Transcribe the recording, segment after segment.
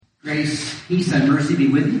Grace, peace, and mercy be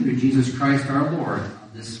with you through Jesus Christ our Lord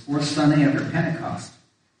on this fourth Sunday after Pentecost.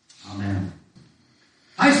 Amen.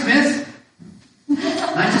 Hi, Smith.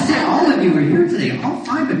 Nice to see all of you are here today, all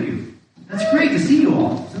 5 of you. That's great to see you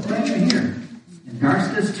all. So glad you're here. And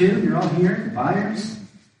Garcia's too, you're all here. The Byers.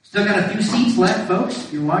 Still got a few seats left, folks,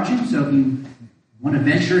 if you're watching. So if you want to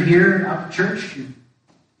venture here out to church,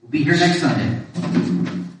 we'll be here next Sunday.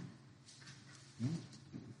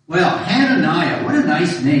 Well, Hananiah, what a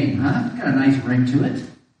nice name, huh? Got a nice ring to it.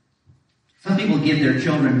 Some people give their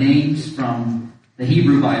children names from the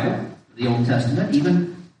Hebrew Bible, the Old Testament,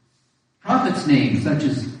 even prophets' names, such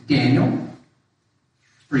as Daniel,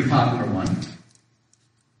 a pretty popular one.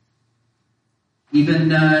 Even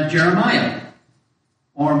Jeremiah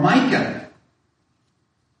or Micah.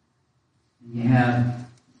 And you have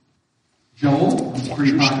Joel, that's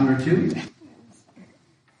pretty popular too.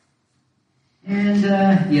 And,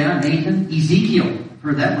 Nathan, Ezekiel. I've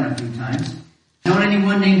heard that one a few times. Know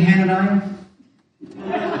anyone named Hananiah?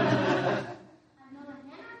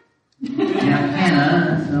 Yeah,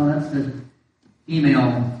 Hannah. So that's the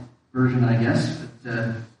female version, I guess.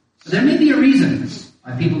 But there may be a reason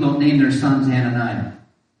why people don't name their sons Hananiah.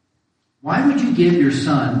 Why would you give your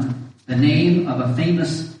son the name of a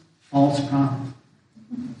famous false prophet?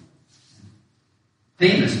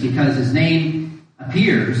 Famous because his name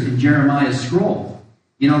appears in Jeremiah's scroll.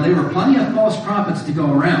 You know, there were plenty of false prophets to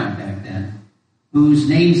go around back then whose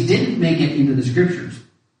names didn't make it into the scriptures.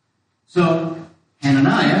 So,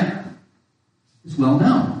 Hananiah is well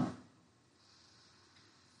known.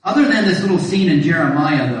 Other than this little scene in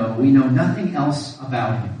Jeremiah, though, we know nothing else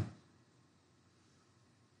about him.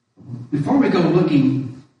 Before we go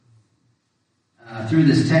looking through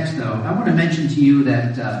this text, though, I want to mention to you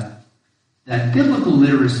that biblical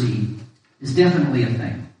literacy is definitely a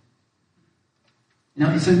thing. You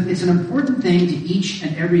know, it's an important thing to each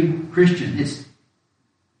and every Christian.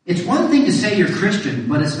 It's one thing to say you're Christian,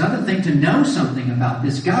 but it's another thing to know something about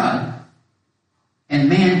this God and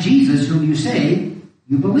man Jesus, whom you say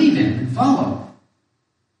you believe in and follow.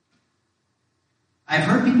 I've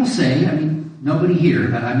heard people say, nobody here,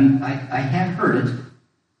 but I have heard it.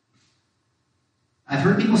 I've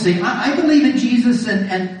heard people say, I believe in Jesus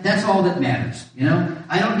and that's all that matters. You know,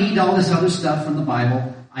 I don't need all this other stuff from the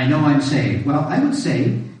Bible. I know I'm saved. Well, I would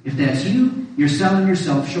say, if that's you, you're selling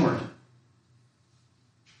yourself short.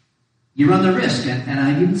 You run the risk, and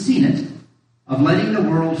I've even seen it, of letting the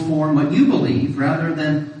world form what you believe rather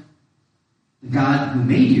than the God who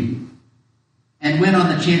made you. And when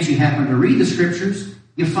on the chance you happen to read the scriptures,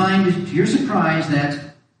 you find to your surprise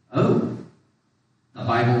that, the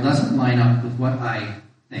Bible doesn't line up with what I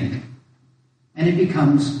think. And it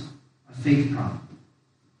becomes a faith problem.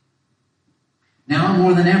 Now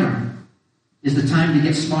more than ever is the time to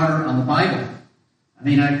get smarter on the Bible.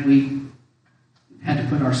 We had to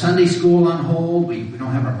put our Sunday school on hold. We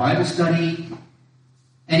don't have our Bible study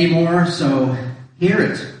anymore. So hear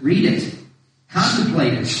it, read it,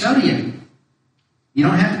 contemplate it, study it. You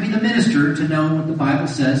don't have to be the minister to know what the Bible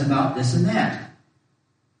says about this and that.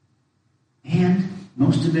 And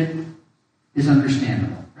most of it is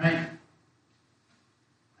understandable, right?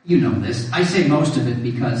 You know this. I say most of it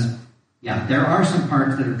because, there are some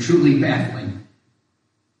parts that are truly baffling.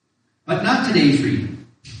 But not today's reading.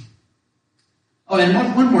 Oh,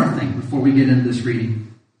 and one more thing before we get into this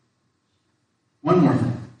reading. One more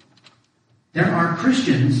thing. There are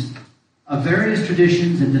Christians of various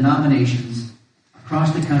traditions and denominations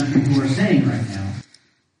across the country who are saying right now,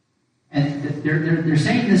 and they're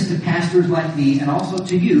saying this to pastors like me and also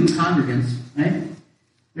to you, congregants, right?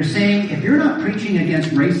 They're saying, if you're not preaching against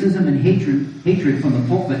racism and hatred from the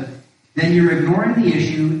pulpit, then you're ignoring the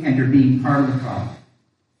issue and you're being part of the problem.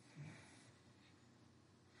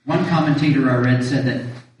 One commentator I read said that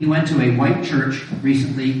he went to a white church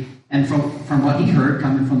recently, and from what he heard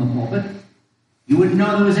coming from the pulpit, you wouldn't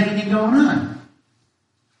know there was anything going on.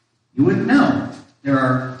 You wouldn't know there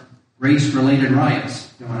are race-related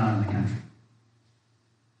riots going on in the country.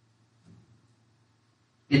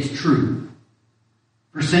 It's true.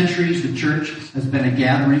 For centuries, the church has been a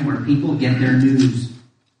gathering where people get their news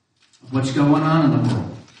of what's going on in the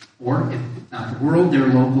world, or if not the world, their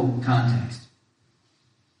local context.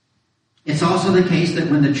 It's also the case that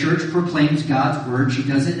when the church proclaims God's word, she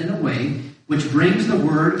does it in a way which brings the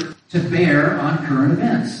word to bear on current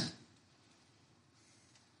events.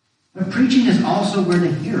 But preaching is also where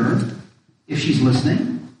the hearer, if she's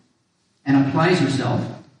listening and applies herself,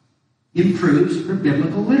 improves her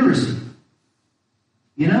biblical literacy.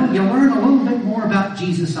 You know, you learn a little bit more about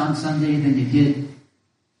Jesus on Sunday than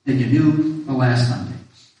you knew the last Sunday.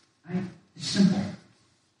 Right? It's simple.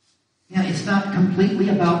 Yeah, it's not completely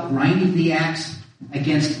about grinding the axe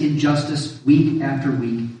against injustice week after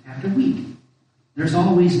week after week. There's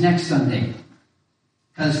always next Sunday.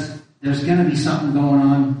 Because there's going to be something going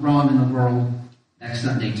on wrong in the world next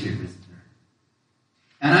Sunday too, isn't there?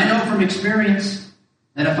 And I know from experience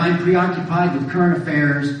that if I'm preoccupied with current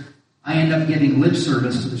affairs, I end up giving lip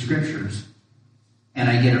service to the Scriptures, and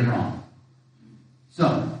I get it wrong.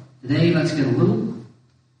 So, today let's get a little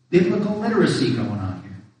biblical literacy going on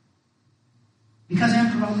here. Because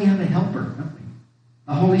after all, we have a helper, don't we?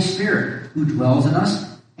 The Holy Spirit, who dwells in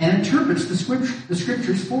us and interprets the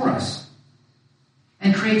Scriptures for us,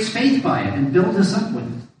 and creates faith by it and builds us up with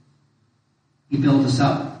it. He builds us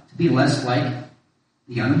up to be less like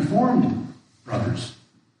the uninformed brothers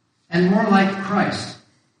and more like Christ,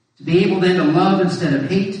 to be able then to love instead of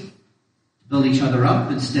hate, to build each other up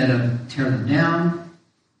instead of tear them down,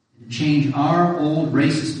 and to change our old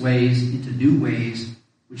racist ways into new ways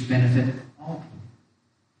which benefit all people.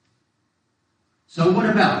 So what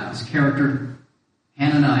about this character,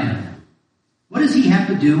 Hananiah? What does he have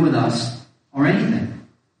to do with us or anything?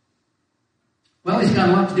 Well, he's got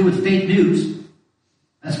a lot to do with fake news.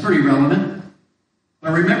 That's pretty relevant.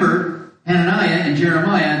 But remember, Hananiah and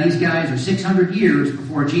Jeremiah, these guys are 600 years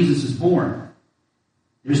before Jesus is born.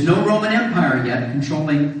 There's no Roman Empire yet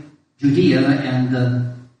controlling Judea and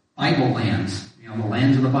the Bible lands, the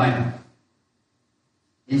lands of the Bible.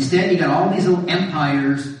 Instead, you got all these little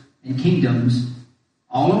empires and kingdoms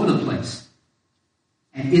all over the place.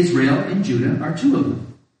 And Israel and Judah are two of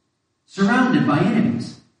them, surrounded by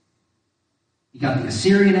enemies. You got the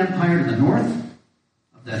Assyrian Empire to the north,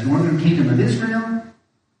 of the northern kingdom of Israel,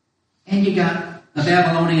 and you got the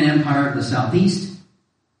Babylonian Empire to the southeast,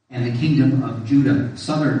 and the kingdom of Judah, the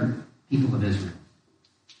southern people of Israel.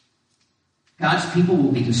 God's people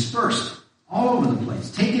will be dispersed all over the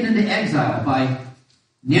place, taken into exile by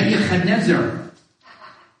Nebuchadnezzar.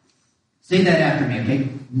 Say that after me, okay?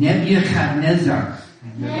 Nebuchadnezzar.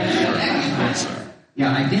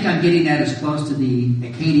 Yeah, I think I'm getting that as close to the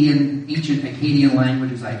ancient Akkadian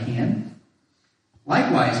language as I can.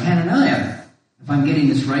 Likewise, Hananiah, if I'm getting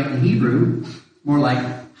this right in the Hebrew, more like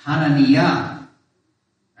Hananiah.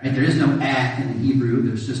 Right? There is no a in the Hebrew,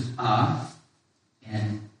 there's just a,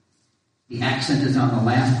 and the accent is on the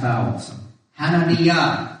last vowel. So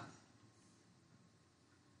Hananiah.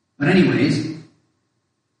 But anyways,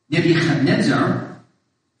 Nebuchadnezzar,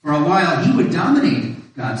 for a while, he would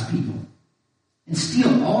dominate God's people and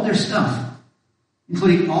steal all their stuff,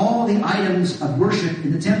 including all the items of worship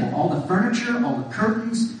in the temple, all the furniture, all the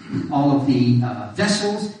curtains, all of the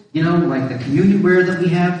vessels, like the communion ware that we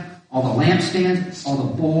have, all the lampstands, all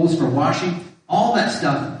the bowls for washing, all that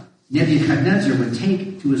stuff Nebuchadnezzar would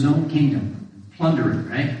take to his own kingdom and plunder it,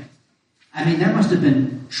 right? I mean, there must have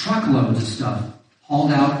been truckloads of stuff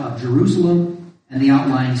hauled out of Jerusalem and the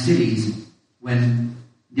outlying cities when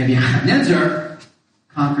Nebuchadnezzar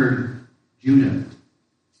conquered Judah.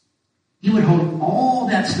 He would hold all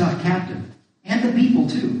that stuff captive, and the people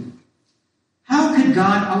too. How could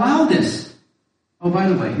God allow this? Oh, by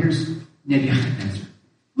the way, here's Nebuchadnezzar.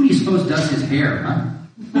 Who do you suppose does his hair, huh?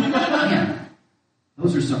 Man,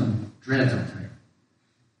 those are some dreads, I'll tell you.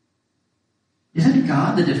 Isn't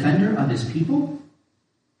God the defender of his people?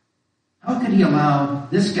 How could he allow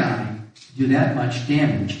this guy to do that much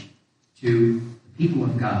damage to the people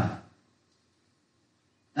of God?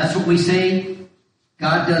 That's what we say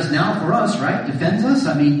God does now for us, right? Defends us.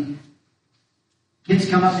 I mean, kids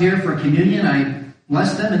come up here for communion. I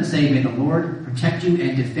bless them and say, may the Lord protect you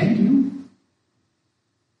and defend you.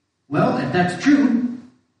 Well, if that's true,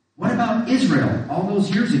 what about Israel all those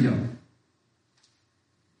years ago?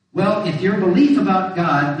 Well, if your belief about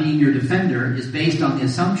God being your defender is based on the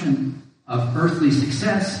assumption of earthly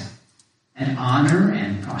success and honor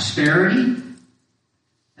and prosperity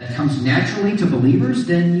that comes naturally to believers,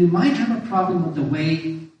 then you might have a problem with the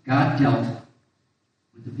way God dealt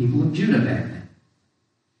with the people of Judah back then.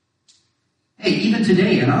 Hey, even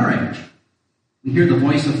today in our age, we hear the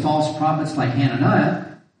voice of false prophets like Hananiah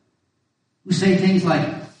who say things like,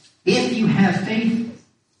 if you have faith,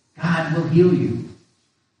 God will heal you.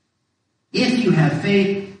 If you have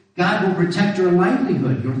faith, God will protect your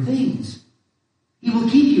livelihood, your things. He will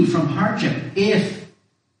keep you from hardship if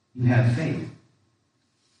you have faith.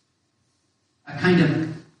 A kind of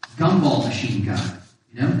gumball machine God,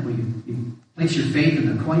 where you place your faith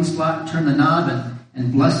in the coin slot, turn the knob,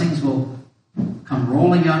 and blessings will come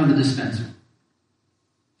rolling out of the dispenser.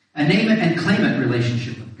 A name it and claim it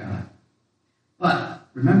relationship with God. But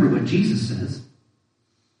remember what Jesus says.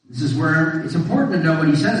 This is where it's important to know what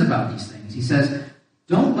he says about these things. He says,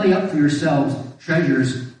 don't lay up for yourselves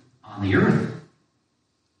treasures on the earth,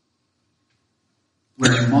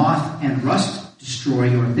 where moth and rust destroy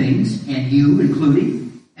your things, and you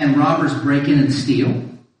including, and robbers break in and steal.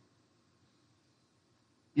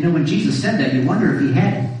 You know, when Jesus said that, you wonder if he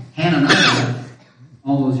had Hananiah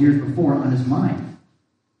all those years before on his mind.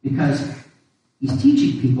 Because he's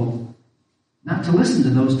teaching people not to listen to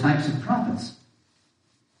those types of prophets.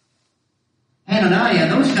 Hananiah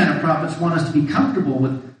and those kind of prophets want us to be comfortable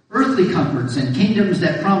with earthly comforts and kingdoms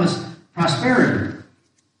that promise prosperity.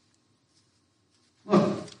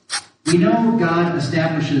 Look, we know God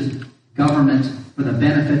establishes government for the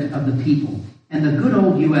benefit of the people. And the good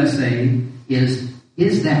old USA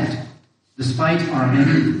is that, despite our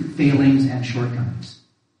many failings and shortcomings.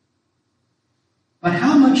 But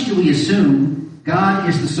how much do we assume God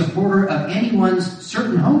is the supporter of anyone's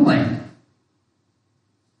certain homeland?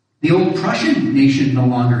 The old Prussian nation no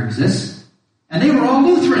longer exists, and they were all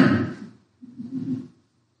Lutheran.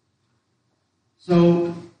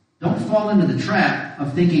 So don't fall into the trap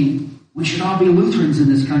of thinking we should all be Lutherans in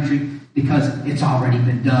this country because it's already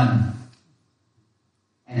been done.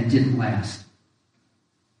 And it didn't last.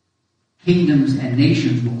 Kingdoms and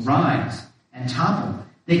nations will rise and topple.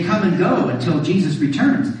 They come and go until Jesus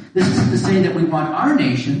returns. This isn't to say that we want our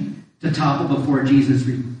nation to topple before Jesus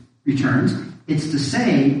returns. It's to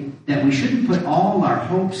say that we shouldn't put all our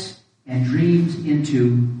hopes and dreams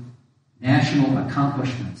into national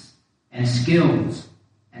accomplishments and skills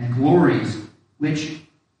and glories which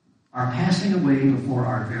are passing away before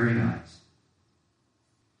our very eyes.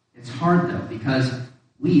 It's hard, though, because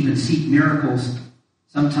we even seek miracles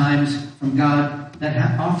sometimes from God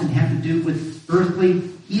that often have to do with earthly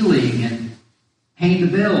healing and paying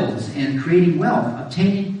the bills and creating wealth,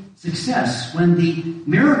 obtaining success, when the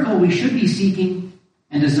miracle we should be seeking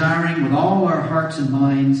and desiring with all our hearts and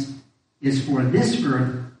minds is for this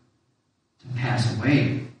earth to pass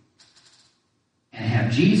away and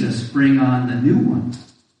have Jesus bring on the new one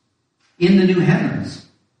in the new heavens,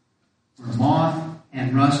 where moth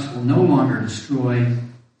and rust will no longer destroy,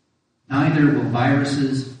 neither will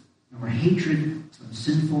viruses nor hatred from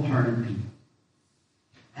sinful-hearted people.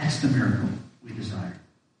 That's the miracle we desire.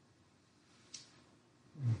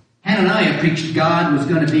 Hananiah preached God was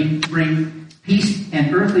going to bring peace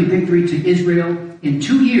and earthly victory to Israel in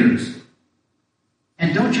 2 years.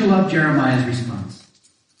 And don't you love Jeremiah's response?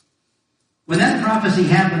 When that prophecy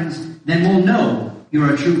happens, then we'll know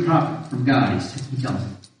you're a true prophet from God, he tells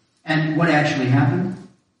him. And what actually happened?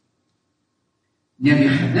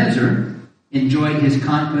 Nebuchadnezzar enjoyed his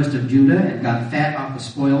conquest of Judah and got fat off the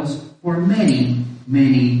spoils for many,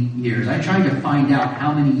 many years. I tried to find out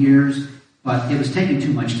how many years, but it was taking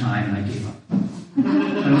too much time and I gave up.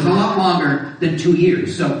 But it was a lot longer than 2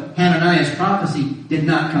 years. So Hananiah's prophecy did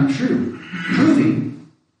not come true,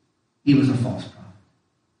 proving he was a false prophet.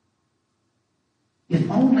 If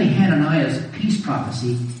only Hananiah's peace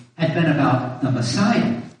prophecy had been about the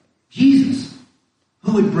Messiah, Jesus,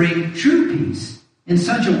 who would bring true peace in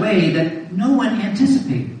such a way that no one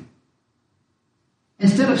anticipated.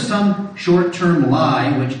 Instead of some short-term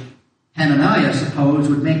lie which Hananiah supposed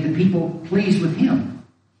would make the people pleased with him.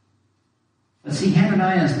 But see,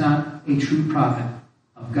 Hananiah is not a true prophet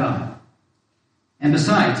of God. And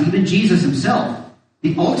besides, even Jesus himself,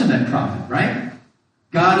 the ultimate prophet, right?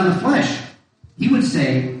 God in the flesh, he would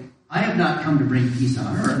say, I have not come to bring peace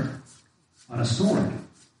on earth, but a sword.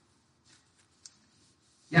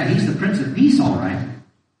 Yeah, he's the Prince of Peace, all right.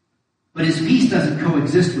 But his peace doesn't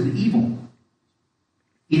coexist with evil.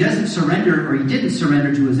 He doesn't surrender, or he didn't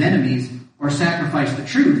surrender to his enemies, or sacrifice the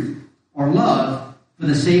truth, or love, for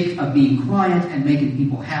the sake of being quiet and making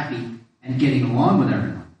people happy and getting along with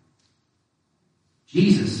everyone.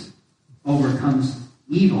 Jesus overcomes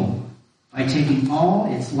evil by taking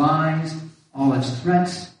all its lies, all its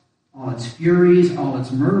threats, all its furies, all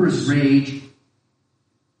its murderous rage.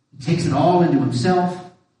 He takes it all into himself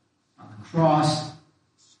on the cross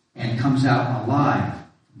and comes out alive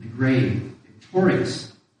from the grave,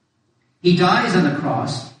 victorious. He dies on the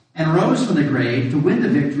cross and rose from the grave to win the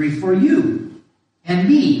victory for you and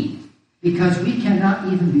me, because we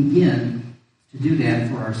cannot even begin to do that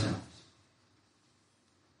for ourselves.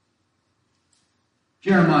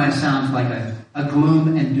 Jeremiah sounds like a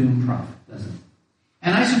gloom and doom prophet, doesn't it?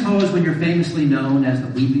 And I suppose when you're famously known as the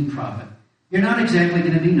weeping prophet, you're not exactly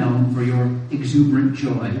going to be known for your exuberant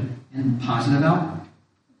joy and positive outlook.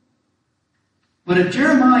 But if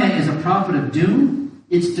Jeremiah is a prophet of doom,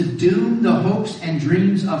 it's to doom the hopes and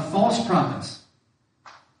dreams of false prophets.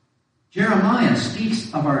 Jeremiah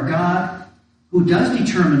speaks of our God who does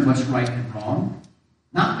determine what's right and wrong,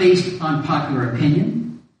 not based on popular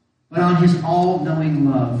opinion, but on his all-knowing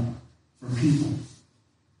love for people.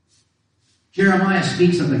 Jeremiah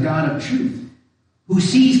speaks of the God of truth, who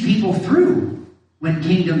sees people through when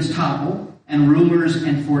kingdoms topple and rulers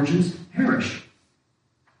and fortunes perish.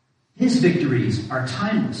 His victories are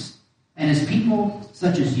timeless, and his people,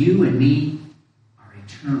 such as you and me, are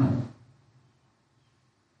eternal.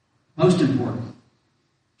 Most important,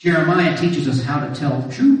 Jeremiah teaches us how to tell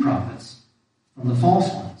true prophets from the false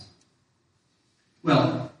ones.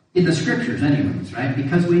 Well, in the scriptures anyways, right?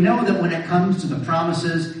 Because we know that when it comes to the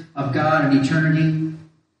promises of God in eternity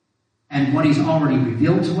and what he's already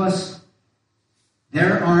revealed to us,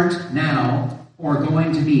 there aren't now or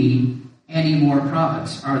going to be any more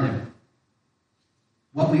prophets, are there?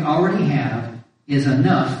 What we already have is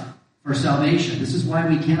enough for salvation. This is why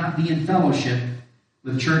we cannot be in fellowship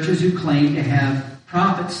with churches who claim to have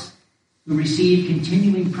prophets who receive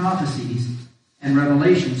continuing prophecies and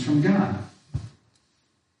revelations from God.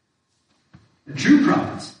 The true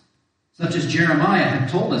prophets, such as Jeremiah,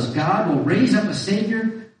 have told us God will raise up a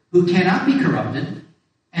Savior who cannot be corrupted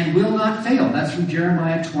and will not fail. That's from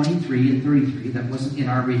Jeremiah 23 and 33. That wasn't in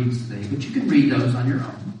our readings today, but you can read those on your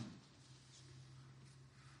own.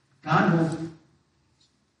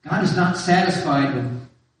 God is not satisfied with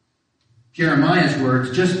Jeremiah's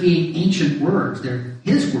words just being ancient words. They're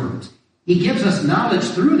his words. He gives us knowledge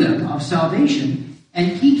through them of salvation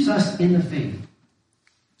and keeps us in the faith.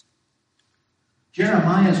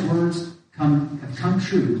 Jeremiah's words have come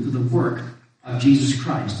true through the work of Jesus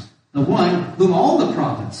Christ, the one whom all the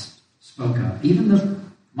prophets spoke of, even the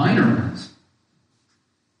minor ones.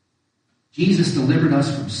 Jesus delivered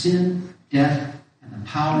us from sin, death, and the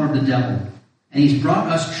power of the devil, and he's brought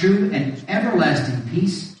us true and everlasting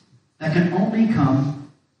peace that can only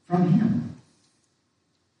come from him.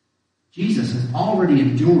 Jesus has already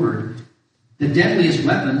endured the deadliest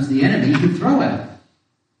weapons the enemy could throw at him,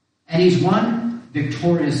 and he's won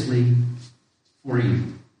victoriously for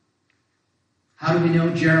you. How do we know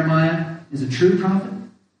Jeremiah is a true prophet?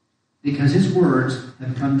 Because his words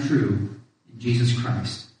have come true in Jesus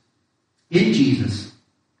Christ. In Jesus,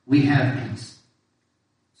 we have peace.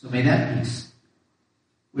 So may that peace,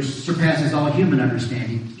 which surpasses all human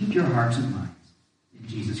understanding, keep your hearts and minds in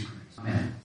Jesus Christ. Amen.